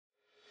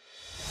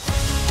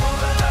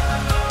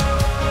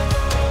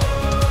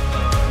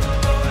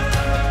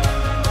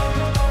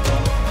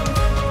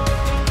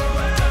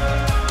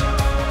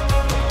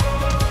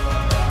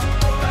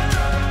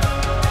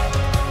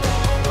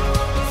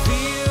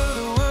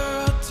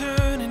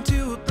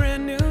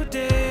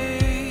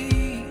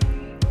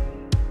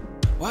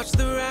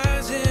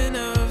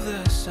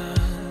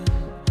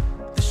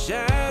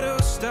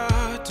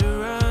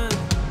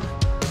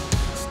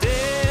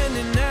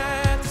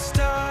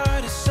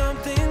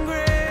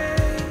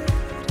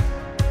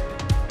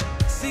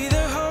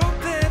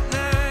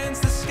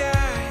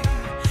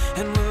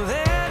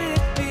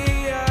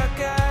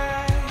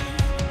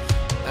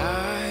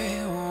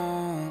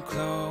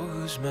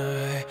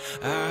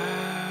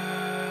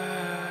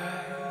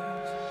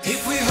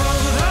If we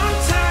hold on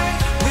tight,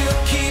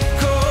 we'll keep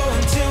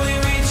going till we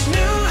reach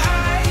new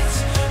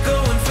heights,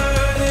 going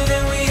further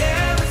than we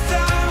ever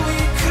thought we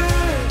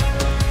could.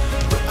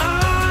 We're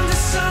on to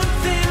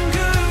something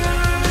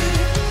good.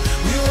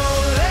 We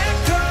won't let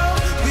go.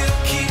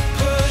 We'll keep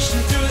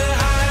pushing through the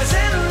highs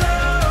and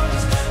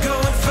lows,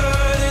 going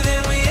further than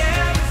we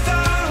ever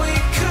thought we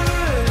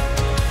could.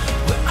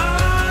 We're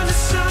on to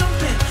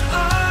something good.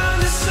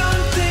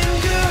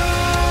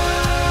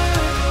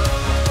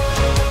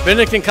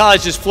 Benedictine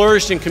College has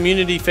flourished in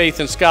community, faith,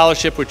 and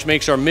scholarship, which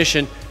makes our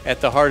mission at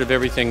the heart of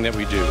everything that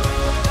we do.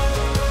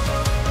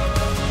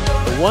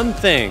 The one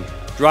thing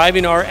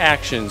driving our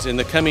actions in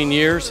the coming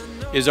years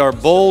is our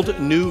bold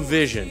new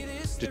vision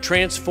to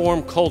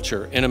transform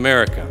culture in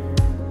America.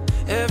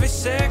 Every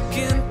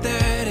second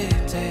that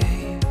it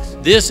takes.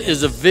 This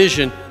is a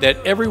vision that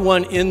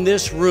everyone in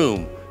this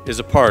room is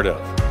a part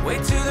of.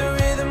 Wait to the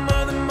rhythm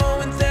of the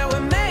moment that we're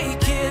making.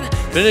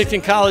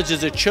 Benedictine College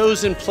is a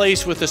chosen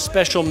place with a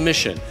special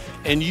mission,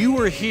 and you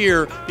are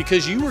here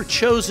because you were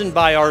chosen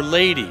by Our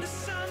Lady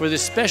for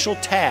this special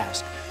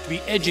task to be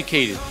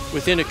educated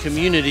within a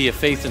community of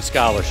faith and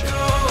scholarship.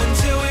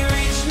 Until we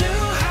reach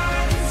new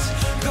heights,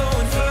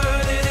 going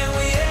further than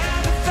we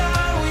ever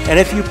thought we And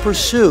if you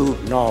pursue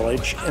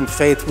knowledge and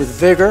faith with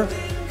vigor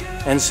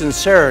and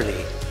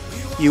sincerity,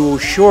 you will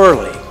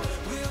surely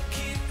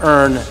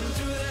earn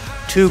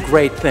two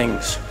great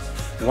things.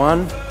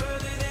 One,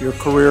 your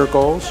career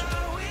goals,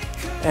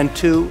 and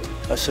two,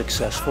 a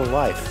successful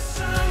life.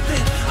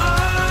 something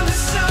on to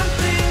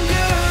something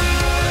good.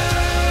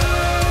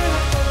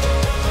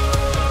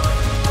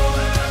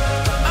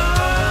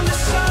 On to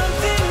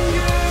something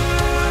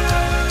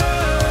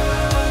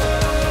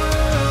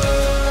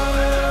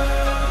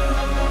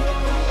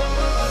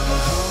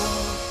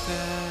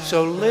good.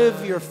 So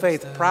live your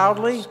faith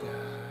proudly,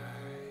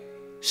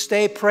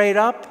 stay prayed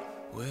up,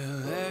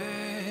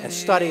 and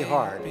study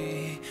hard.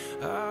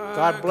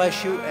 God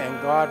bless you,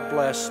 and God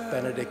bless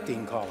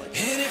Benedictine College.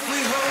 And if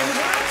we hold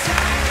on